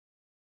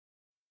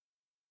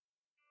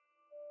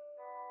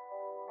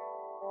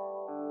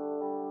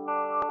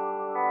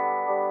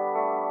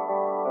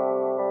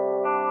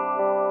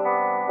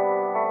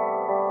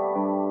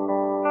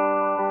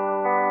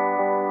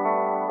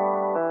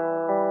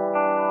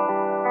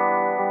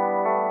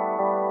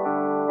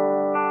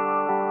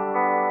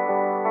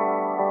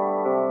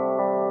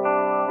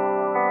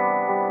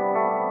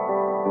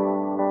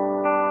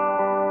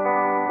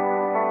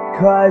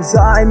Cause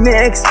I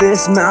mix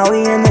this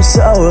Molly in the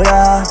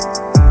soda.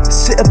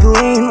 Sip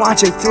lean,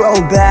 watch it throw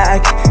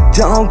back.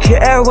 Don't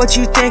care what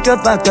you think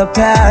about the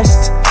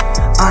past.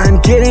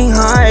 I'm getting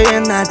high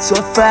and that's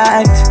a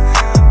fact.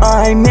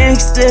 I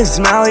mix this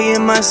Molly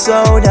in my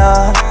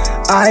soda.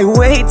 I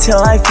wait till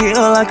I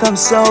feel like I'm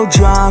so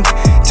drunk.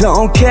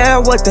 Don't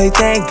care what they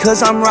think,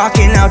 cause I'm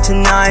rocking out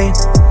tonight.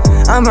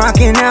 I'm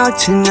rocking out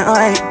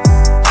tonight.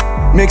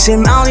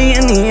 Mixing Molly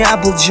in the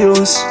apple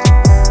juice.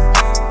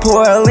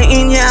 Pour a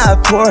lean, yeah,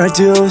 pour a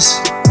deuce.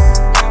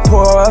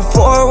 Pour a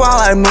 4 while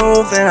I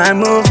move, and I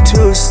move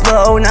too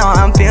slow. Now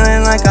I'm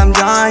feeling like I'm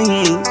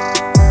dying.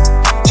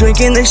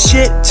 Drinking this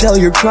shit till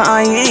you're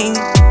crying.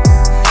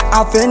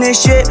 I'll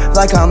finish it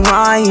like I'm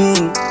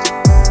lying.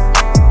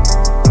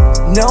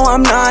 No,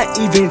 I'm not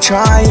even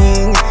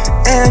trying.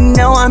 And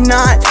no, I'm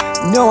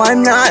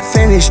not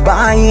finished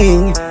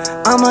buying.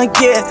 I'ma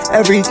get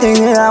everything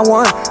that I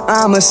want.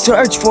 I'ma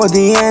search for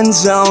the end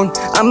zone.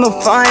 I'ma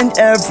find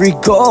every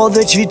goal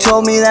that you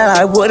told me that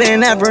I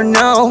wouldn't ever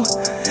know.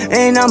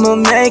 And I'ma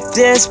make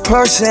this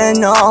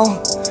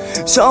personal.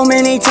 So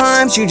many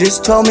times you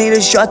just told me to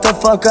shut the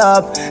fuck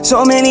up.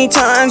 So many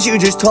times you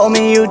just told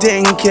me you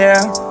didn't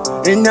care.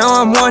 And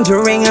now I'm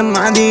wondering, am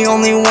I the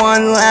only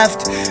one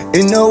left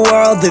in the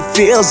world that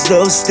feels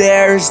those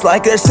stares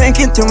like they're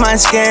sinking through my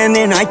skin?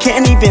 And I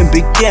can't even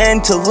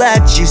begin to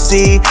let you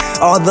see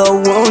all the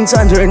wounds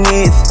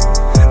underneath.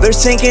 They're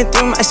sinking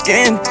through my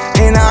skin,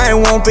 and I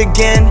won't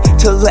begin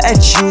to let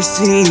you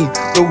see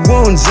the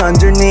wounds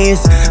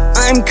underneath.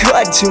 I'm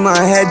cut to my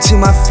head, to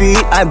my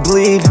feet, I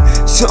bleed.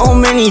 So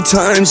many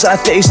times I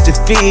face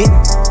defeat.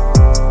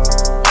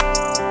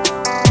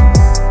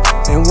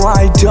 And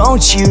why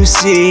don't you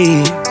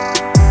see?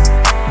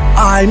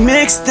 I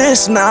mix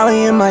this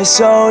Molly in my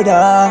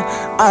soda.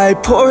 I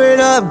pour it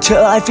up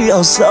till I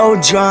feel so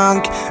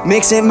drunk.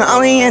 Mixing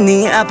Molly in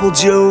the apple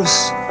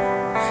juice.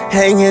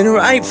 Hanging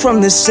right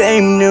from the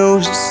same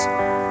news.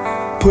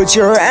 Put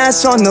your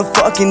ass on the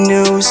fucking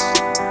news.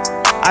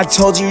 I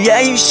told you,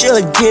 yeah, you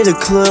should get a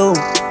clue.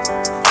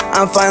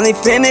 I'm finally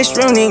finished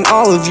ruining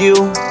all of you.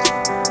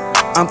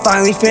 I'm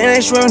finally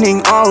finished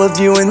ruining all of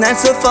you, and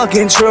that's the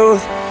fucking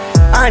truth.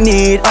 I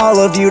need all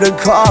of you to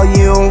call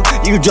you.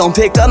 You don't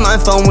pick up my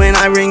phone when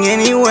I ring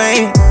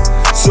anyway.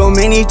 So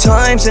many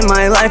times in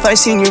my life I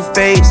seen your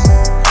face,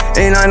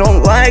 and I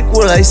don't like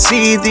what I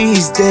see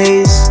these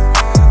days.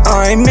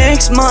 I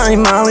mix my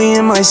Molly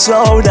in my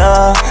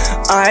soda.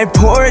 I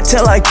pour it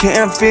till I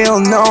can't feel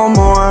no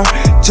more.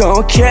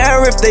 Don't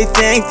care if they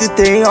think that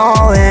they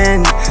all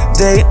in.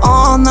 They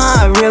all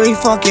not really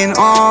fucking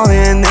all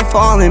in. They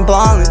fallin'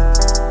 ballin'.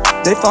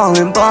 They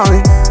fallin'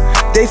 ballin'.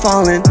 They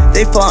fallin',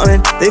 they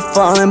fallin', they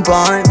fallin'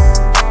 ballin'.